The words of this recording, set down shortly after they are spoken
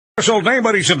Old name,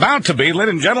 but he's about to be,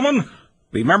 ladies and gentlemen,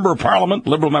 the Member of Parliament,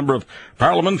 Liberal Member of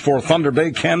Parliament for Thunder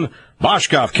Bay, Ken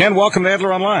Boshcoff. Ken, welcome to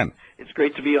Adler Online. It's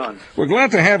great to be on. We're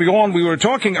glad to have you on. We were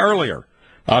talking earlier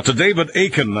to David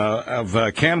Aiken of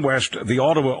CanWest, the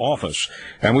Ottawa office,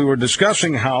 and we were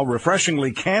discussing how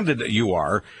refreshingly candid you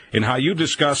are in how you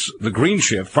discuss the green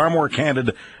shift, far more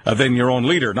candid than your own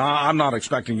leader. Now, I'm not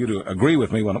expecting you to agree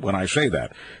with me when I say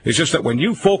that. It's just that when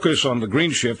you focus on the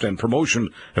green shift and promotion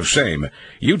of same,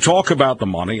 you talk about the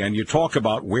money and you talk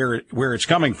about where it's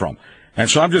coming from. And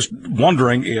so I'm just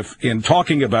wondering if, in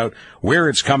talking about where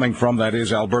it's coming from, that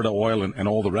is Alberta oil and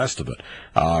all the rest of it,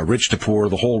 rich to poor,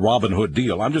 the whole Robin Hood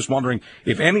deal, I'm just wondering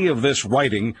if any of this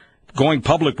writing, going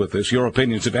public with this, your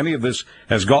opinions, if any of this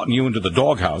has gotten you into the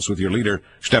doghouse with your leader,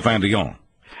 Stéphane Dion.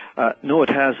 No, it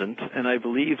hasn't. And I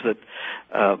believe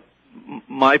that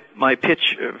my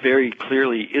pitch very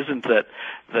clearly isn't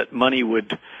that money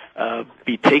would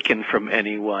be taken from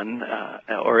anyone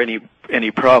or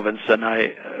any province, and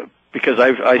because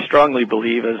I strongly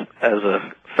believe as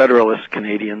a federalist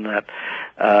Canadian that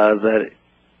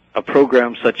a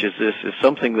program such as this is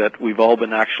something that we've all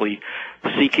been actually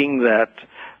seeking,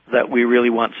 that we really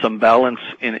want some balance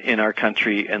in our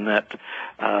country, and that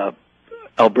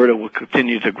Alberta will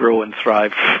continue to grow and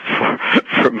thrive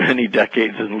for many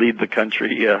decades and lead the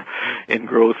country in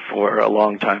growth for a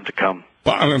long time to come.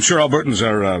 Well, I'm sure Albertans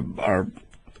are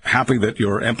happy that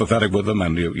you're empathetic with them,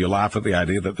 and you laugh at the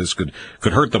idea that this could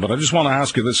hurt them. But I just want to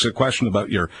ask you this question about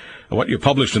what you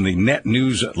published in the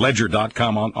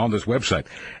netnewsledger.com on this website.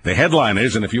 The headline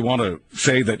is, and if you want to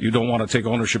say that you don't want to take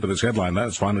ownership of this headline,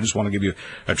 that's fine. I just want to give you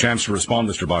a chance to respond,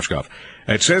 Mr. Boshcoff.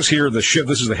 It says here, this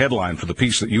is the headline for the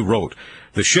piece that you wrote.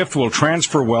 The shift will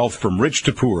transfer wealth from rich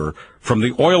to poor, from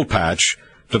the oil patch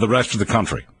to the rest of the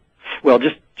country. Well,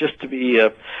 just to be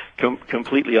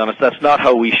completely honest, that's not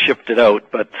how we shipped it out.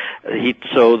 But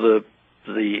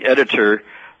the editor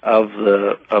of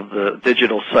the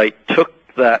digital site took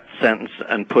that sentence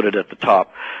and put it at the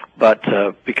top. But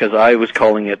because I was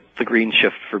calling it the green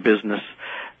shift for business,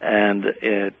 and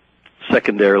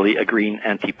secondarily a green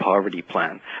anti-poverty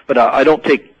plan. But I don't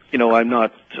take, I'm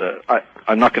not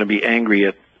going to be angry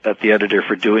at the editor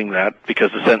for doing that,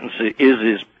 because the sentence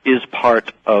is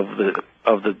part of the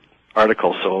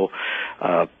article, so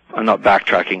I'm not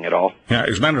backtracking at all. Yeah,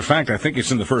 as a matter of fact, I think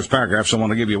it's in the first paragraph, so I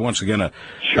want to give you once again a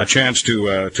chance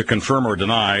to confirm or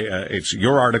deny. It's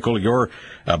your article, your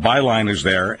byline is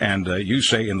there, and you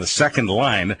say in the second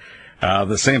line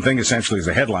the same thing essentially as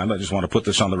the headline. I just want to put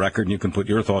this on the record, and you can put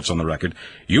your thoughts on the record.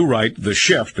 You write,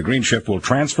 the green shift will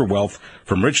transfer wealth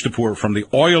from rich to poor, from the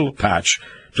oil patch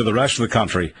to the rest of the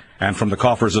country, and from the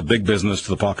coffers of big business to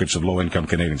the pockets of low-income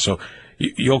Canadians. So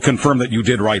you'll confirm that you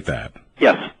did write that?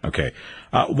 Yes. Okay.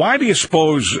 Why do you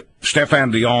suppose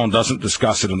Stéphane Dion doesn't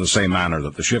discuss it in the same manner,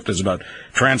 that the shift is about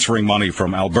transferring money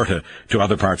from Alberta to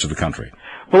other parts of the country?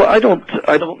 Well, I don't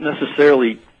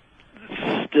necessarily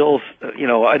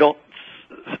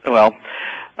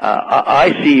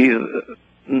I see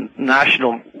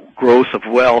national growth of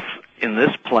wealth in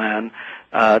this plan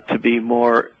to be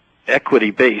more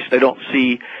equity-based. I don't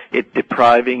see it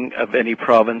depriving of any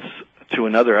province to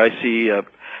another. I see,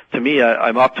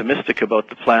 I'm optimistic about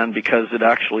the plan, because it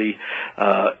actually,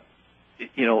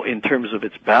 in terms of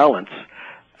its balance,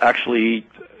 actually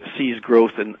sees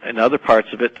growth in other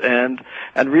parts of it, and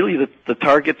really the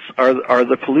targets are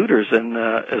the polluters, and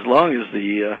as long as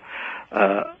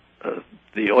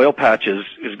the oil patch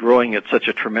is growing at such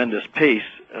a tremendous pace,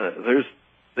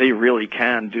 they really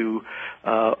can do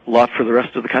a lot for the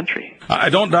rest of the country. I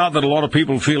don't doubt that a lot of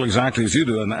people feel exactly as you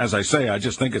do, and as I say, I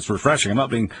just think it's refreshing. I'm not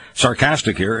being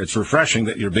sarcastic here. It's refreshing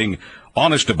that you're being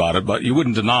honest about it, but you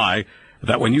wouldn't deny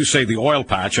that when you say the oil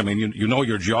patch, I mean, you know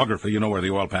your geography, you know where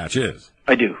the oil patch is.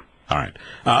 I do. All right.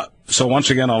 So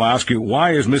once again, I'll ask you,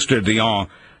 why is Mr. Dion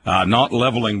not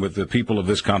leveling with the people of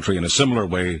this country in a similar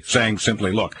way, saying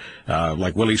simply, look,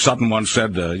 like Willie Sutton once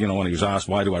said, when he was asked,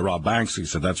 why do I rob banks? He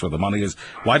said, that's where the money is.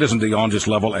 Why doesn't Dion just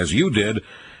level as you did?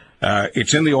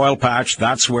 It's in the oil patch.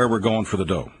 That's where we're going for the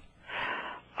dough.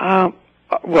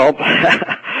 Well,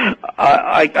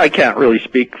 I can't really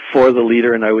speak for the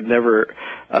leader, and I would never,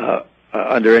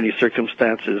 under any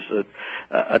circumstances,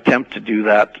 attempt to do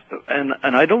that. And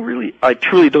I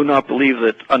truly do not believe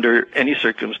that under any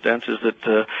circumstances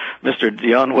that Mr.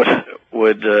 Dion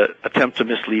would attempt to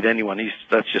mislead anyone.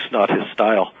 That's just not his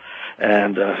style,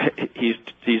 and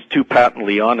he's too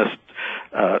patently honest.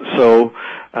 So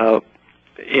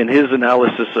in his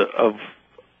analysis of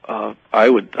I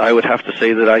would have to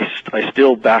say that I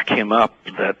still back him up,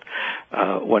 that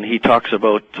when he talks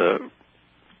about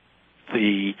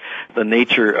the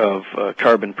nature of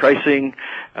carbon pricing,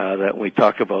 that we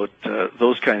talk about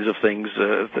those kinds of things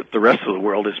that the rest of the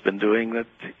world has been doing, that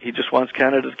he just wants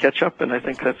Canada to catch up, and I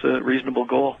think that's a reasonable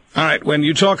goal. All right. When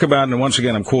you talk about, and once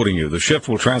again I'm quoting you, the shift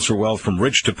will transfer wealth from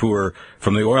rich to poor,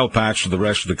 from the oil patch to the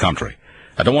rest of the country.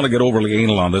 I don't want to get overly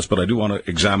anal on this, but I do want to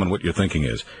examine what your thinking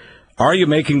is. Are you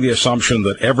making the assumption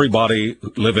that everybody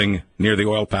living near the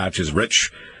oil patch is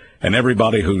rich and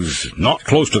everybody who's not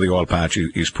close to the oil patch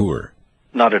is poor?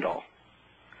 Not at all.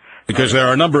 Because there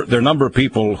are a number of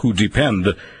people who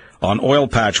depend on oil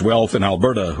patch wealth in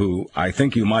Alberta who, I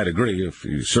think you might agree,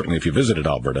 certainly if you visited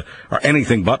Alberta, are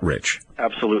anything but rich.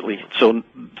 Absolutely. So,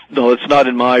 no, it's not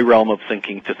in my realm of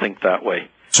thinking to think that way.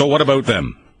 So what about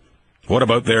them? What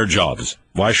about their jobs?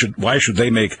 Why should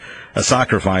they make a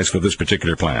sacrifice for this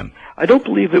particular plan? I don't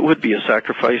believe it would be a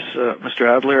sacrifice, Mr.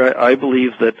 Adler. I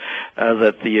believe that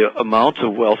the amount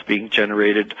of wealth being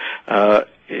generated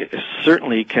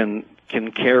certainly can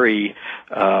carry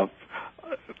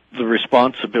the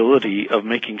responsibility of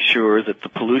making sure that the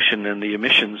pollution and the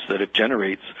emissions that it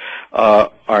generates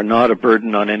are not a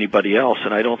burden on anybody else.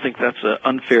 And I don't think that's an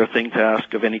unfair thing to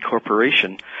ask of any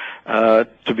corporation to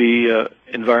be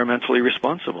environmentally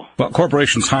responsible. Well,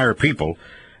 corporations hire people,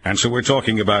 and so we're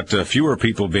talking about fewer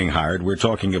people being hired. We're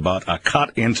talking about a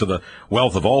cut into the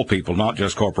wealth of all people, not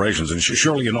just corporations. And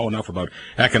surely you know enough about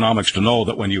economics to know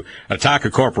that when you attack a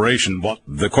corporation, what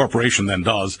the corporation then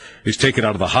does is take it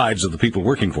out of the hides of the people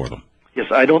working for them. Yes,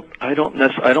 I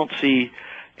don't see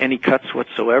any cuts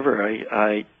whatsoever.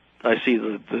 I see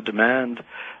the demand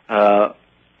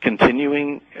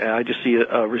continuing. I just see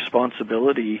a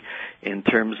responsibility in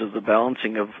terms of the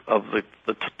balancing of the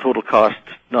total cost,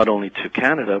 not only to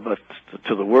Canada, but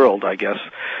to the world, I guess,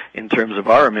 in terms of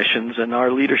our emissions and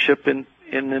our leadership in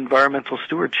environmental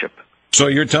stewardship. So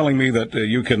you're telling me that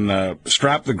you can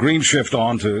strap the green shift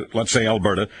on to, let's say,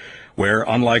 Alberta, where,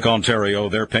 unlike Ontario,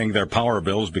 they're paying their power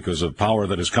bills because of power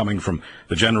that is coming from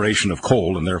the generation of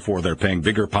coal, and therefore they're paying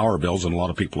bigger power bills than a lot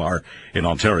of people are in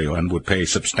Ontario, and would pay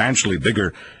substantially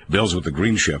bigger bills with the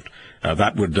green shift.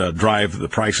 That would drive the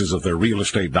prices of their real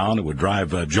estate down. It would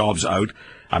drive jobs out.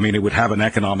 I mean, it would have an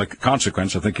economic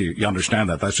consequence. I think you understand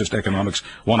that. That's just economics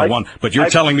 101. But you're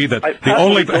telling me that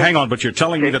but you're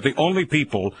telling me that the only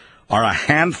people are a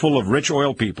handful of rich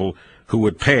oil people who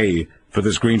would pay for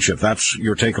this green shift. That's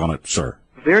your take on it, sir.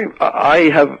 I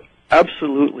have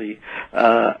absolutely,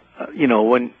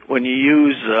 when you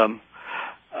use,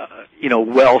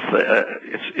 wealth,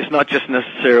 it's not just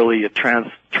necessarily a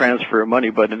transfer of money,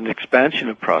 but an expansion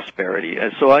of prosperity.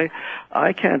 And so I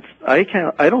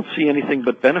don't see anything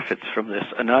but benefits from this.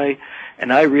 And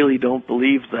I really don't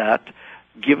believe that,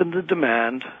 given the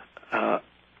demand,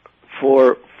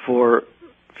 for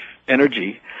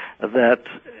energy, that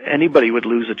anybody would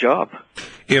lose a job.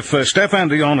 If Stéphane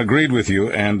Dion agreed with you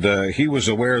and he was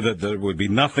aware that there would be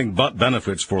nothing but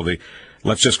benefits for the,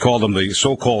 let's just call them the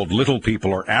so-called little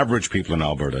people or average people in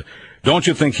Alberta, don't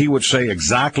you think he would say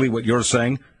exactly what you're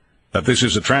saying? That this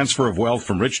is a transfer of wealth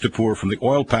from rich to poor, from the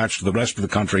oil patch to the rest of the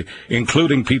country,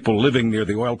 including people living near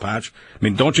the oil patch? I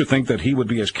mean, don't you think that he would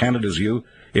be as candid as you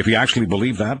if he actually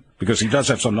believed that? Because he does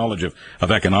have some knowledge of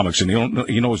economics, and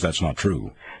he knows that's not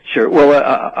true. Sure. Well,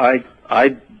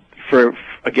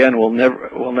 we'll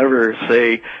never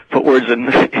put words in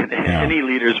any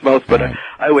leader's mouth, but right.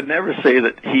 I would never say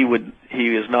that he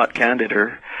is not candid,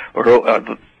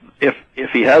 or if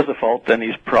he has the fault, then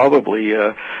he's probably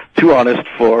too honest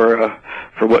for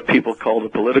what people call the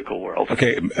political world.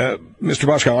 Okay, Mr.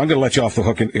 Boshcoff, I'm going to let you off the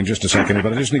hook in just a second,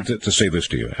 but I just need to say this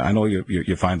to you. I know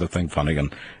you find the thing funny,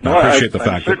 and I appreciate the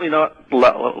fact certainly that...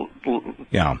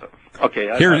 Yeah. Okay.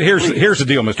 Here's the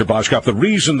deal, Mr. Boshcoff. The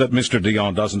reason that Mr.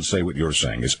 Dion doesn't say what you're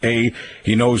saying is, A,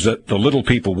 he knows that the little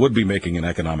people would be making an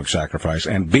economic sacrifice,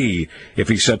 and B, if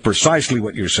he said precisely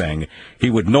what you're saying, he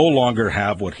would no longer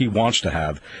have what he wants to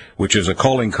have, which is a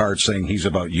calling card saying he's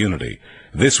about unity.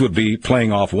 This would be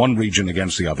playing off one region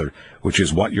against the other, which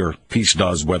is what your piece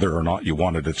does, whether or not you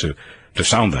wanted it to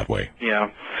sound that way. Yeah.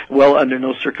 Well, under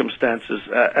no circumstances,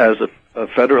 as a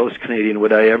federalist Canadian,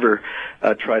 would I ever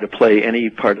try to play any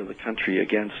part of the country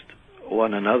against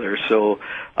one another. So,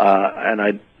 and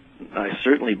I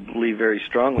certainly believe very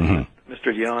strongly that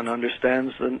Mr. Dion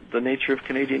understands the nature of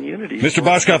Canadian unity. Mr.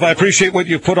 Boshcoff, I appreciate what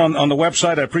you've put on the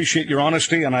website. I appreciate your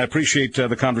honesty, and I appreciate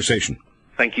the conversation.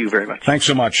 Thank you very much. Thanks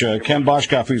so much. Ken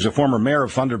Boshcoff, he's a former mayor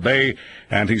of Thunder Bay,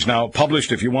 and he's now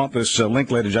published. If you want this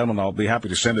link, ladies and gentlemen, I'll be happy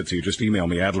to send it to you. Just email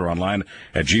me,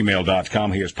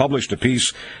 AdlerOnline@gmail.com. He has published a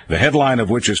piece, the headline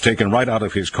of which is taken right out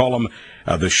of his column,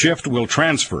 The Shift Will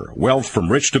Transfer Wealth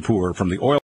from Rich to Poor, from the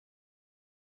oil